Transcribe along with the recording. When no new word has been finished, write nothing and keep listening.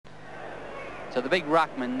So the big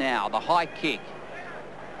ruckman now, the high kick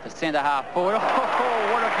to centre half forward.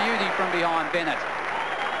 Oh, what a beauty from behind Bennett.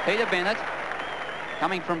 Peter Bennett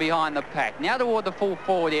coming from behind the pack. Now toward the full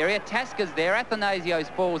forward area. Tasker's there.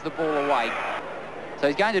 Athanasios balls the ball away. So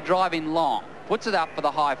he's going to drive in long. Puts it up for the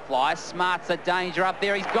high fly. Smart's a danger up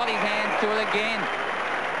there. He's got his hands to it again.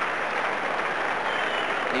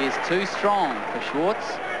 He is too strong for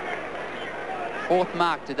Schwartz. Fourth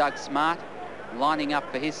mark to Doug Smart, lining up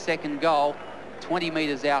for his second goal. 20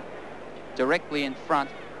 metres out, directly in front.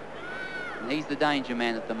 And he's the danger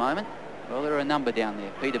man at the moment. Well, there are a number down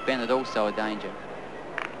there. Peter Bennett also a danger.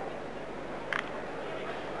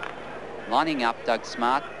 Lining up Doug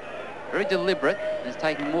Smart. Very deliberate. He's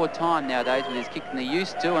taking more time nowadays with his kick than he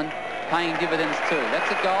used to, and paying dividends too. That's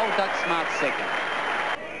a goal. Doug Smart's second.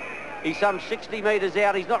 He's some 60 metres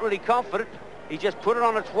out. He's not really confident. He just put it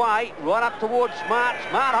on its way right up towards Smart.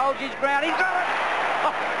 Smart holds his ground. He's got it.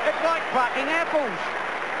 Oh, it's like plucking apples.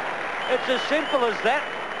 It's as simple as that.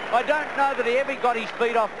 I don't know that he ever got his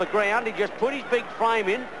feet off the ground. He just put his big frame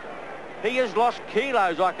in. He has lost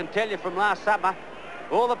kilos, I can tell you, from last summer.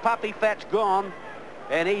 All the puppy fat's gone,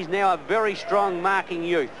 and he's now a very strong marking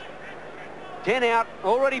youth. 10 out,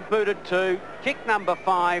 already booted 2. Kick number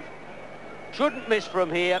 5. Shouldn't miss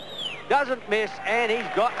from here. Doesn't miss, and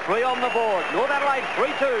he's got 3 on the board. North Adelaide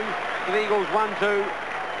 3-2 to the Eagles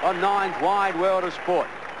 1-2 on 9's Wide World of Sport.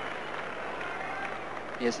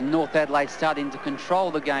 Yes, North Adelaide starting to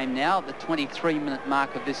control the game now at the 23-minute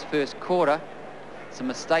mark of this first quarter. Some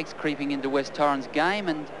mistakes creeping into West Torrens' game,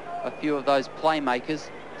 and a few of those playmakers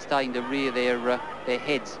starting to rear their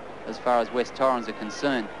heads as far as West Torrens are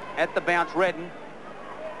concerned. At the bounce, Redden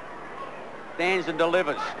stands and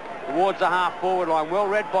delivers towards the half-forward line. Well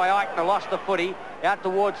read by Eichner, lost the footy, out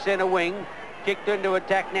towards centre wing. Kicked into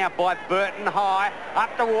attack now by Burton high,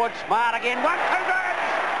 up towards Smart again. 1-2 Burns!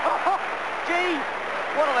 Oh, gee,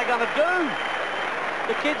 what are they going to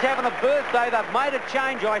do? The kid's having a birthday. They've made a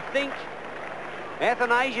change, I think.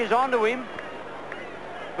 Athanasius onto him.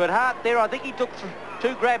 But Hart there, I think he took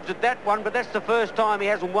 2 grabs at that one, but that's the first time he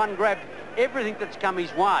hasn't grabbed everything that's come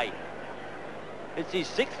his way. It's his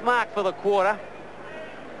 6th mark for the quarter.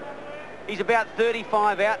 He's about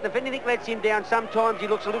 35 out, and if anything lets him down, sometimes he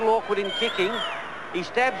looks a little awkward in kicking. He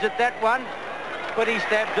stabs at that one, but he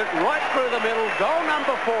stabs it right through the middle. Goal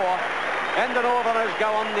number 4, and the Northerners go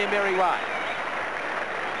on their merry way.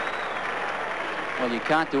 Well, you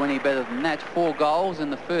can't do any better than that. 4 goals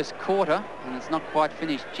in the first quarter, and it's not quite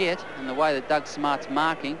finished yet. And the way that Doug Smart's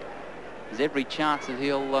marking, there's every chance that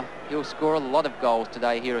he'll score a lot of goals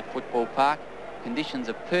today here at Football Park. Conditions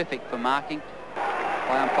are perfect for marking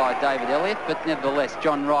by umpire David Elliott, but nevertheless,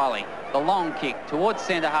 John Riley, the long kick towards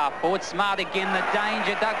centre half forward. Smart again, the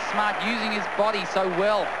danger. Doug Smart using his body so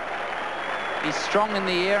well. He's strong in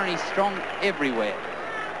the air and he's strong everywhere.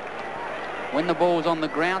 When the ball's on the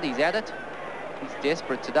ground, he's at it. He's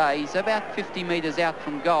desperate today. He's about 50 metres out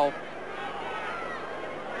from goal.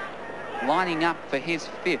 Lining up for his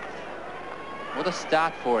 5th. What a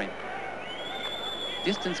start for him.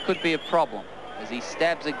 Distance could be a problem as he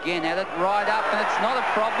stabs again at it, right up, and it's not a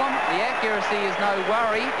problem. The accuracy is no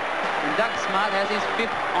worry, and Doug Smart has his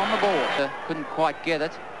 5th on the board. Couldn't quite get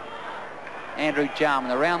it. Andrew Jarman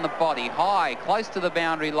around the body, high, close to the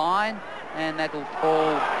boundary line, and that'll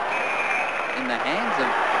fall in the hands of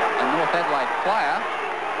a North Adelaide player,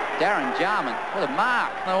 Darren Jarman. What a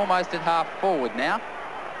mark. They're almost at half forward now.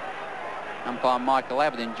 Umpire Michael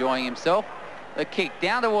Abbott enjoying himself. The kick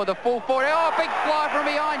down toward the full forward. Oh, big fly from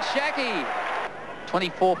behind Shackey.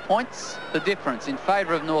 24 points, the difference in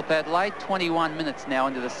favour of North Adelaide. 21 minutes now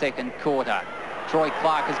into the second quarter. Troy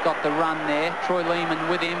Clark has got the run there. Troy Lehman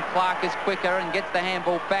with him. Clark is quicker and gets the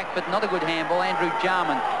handball back, but not a good handball. Andrew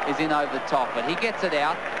Jarman is in over the top, but he gets it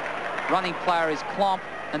out. Running player is Klomp,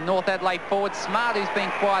 and North Adelaide forward Smart, who's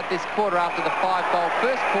been quiet this quarter after the 5-goal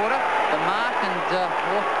first quarter. The mark and the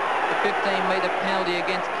 15-metre penalty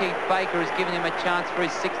against Keith Baker has given him a chance for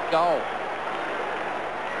his 6th goal.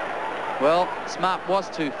 Well, Smart was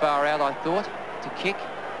too far out, I thought, to kick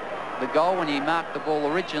the goal when he marked the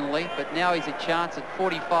ball originally, but now he's a chance at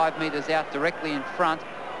 45 metres out directly in front.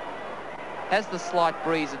 Has the slight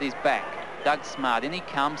breeze at his back. Doug Smart, in he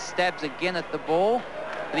comes, stabs again at the ball,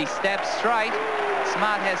 but he stabs straight.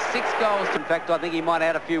 Smart has 6 goals. In fact, I think he might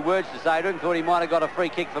have had a few words to say to him. Thought he might have got a free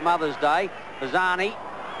kick for Mother's Day. Pizzani,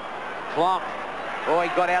 Klomp. Oh, he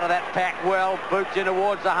got out of that pack well. Boots in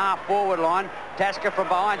towards the half-forward line. Tasker from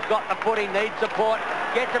behind's got the footy, needs support.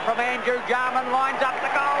 Gets it from Andrew Jarman, lines up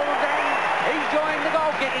the goals, and he's joined the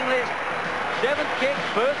goal-kicking list. 7th kick,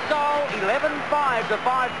 first goal, 11-5 to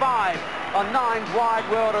 5-5 on 9's Wide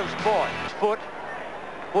World of Sport. Foot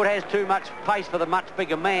Foot has too much pace for the much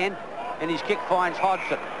bigger man, and his kick finds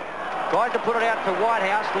Hodgson. Tries to put it out to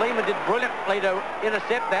Whitehouse. Lehman did brilliantly to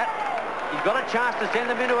intercept that. He's got a chance to send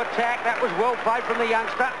them into attack. That was well played from the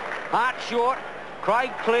youngster. Hart short.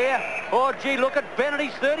 Craig clear. Oh, gee, look at Bennett.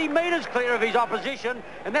 He's 30 metres clear of his opposition,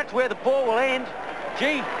 and that's where the ball will end.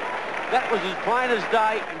 Gee, that was as plain as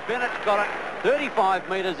day, and Bennett's got it 35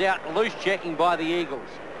 metres out, loose checking by the Eagles.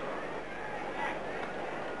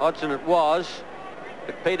 Hodgson it was,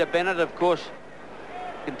 but Peter Bennett, of course,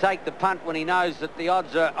 can take the punt when he knows that the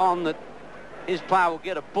odds are on that his player will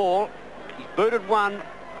get a ball. He's booted one,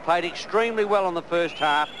 played extremely well in the first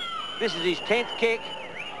half. This is his 10th kick.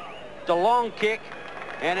 It's a long kick,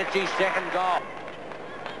 and it's his second goal.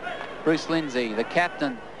 Bruce Lindsay, the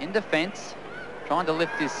captain, in defence, trying to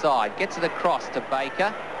lift his side. Gets it across to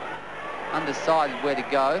Baker. Undecided where to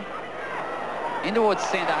go. In towards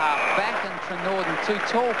centre half back, and Trenorden too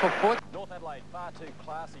tall for Foot. North Adelaide far too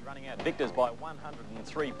classy, running out victors by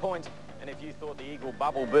 103 points. And if you thought the Eagle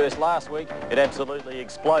bubble burst last week, it absolutely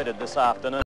exploded this afternoon.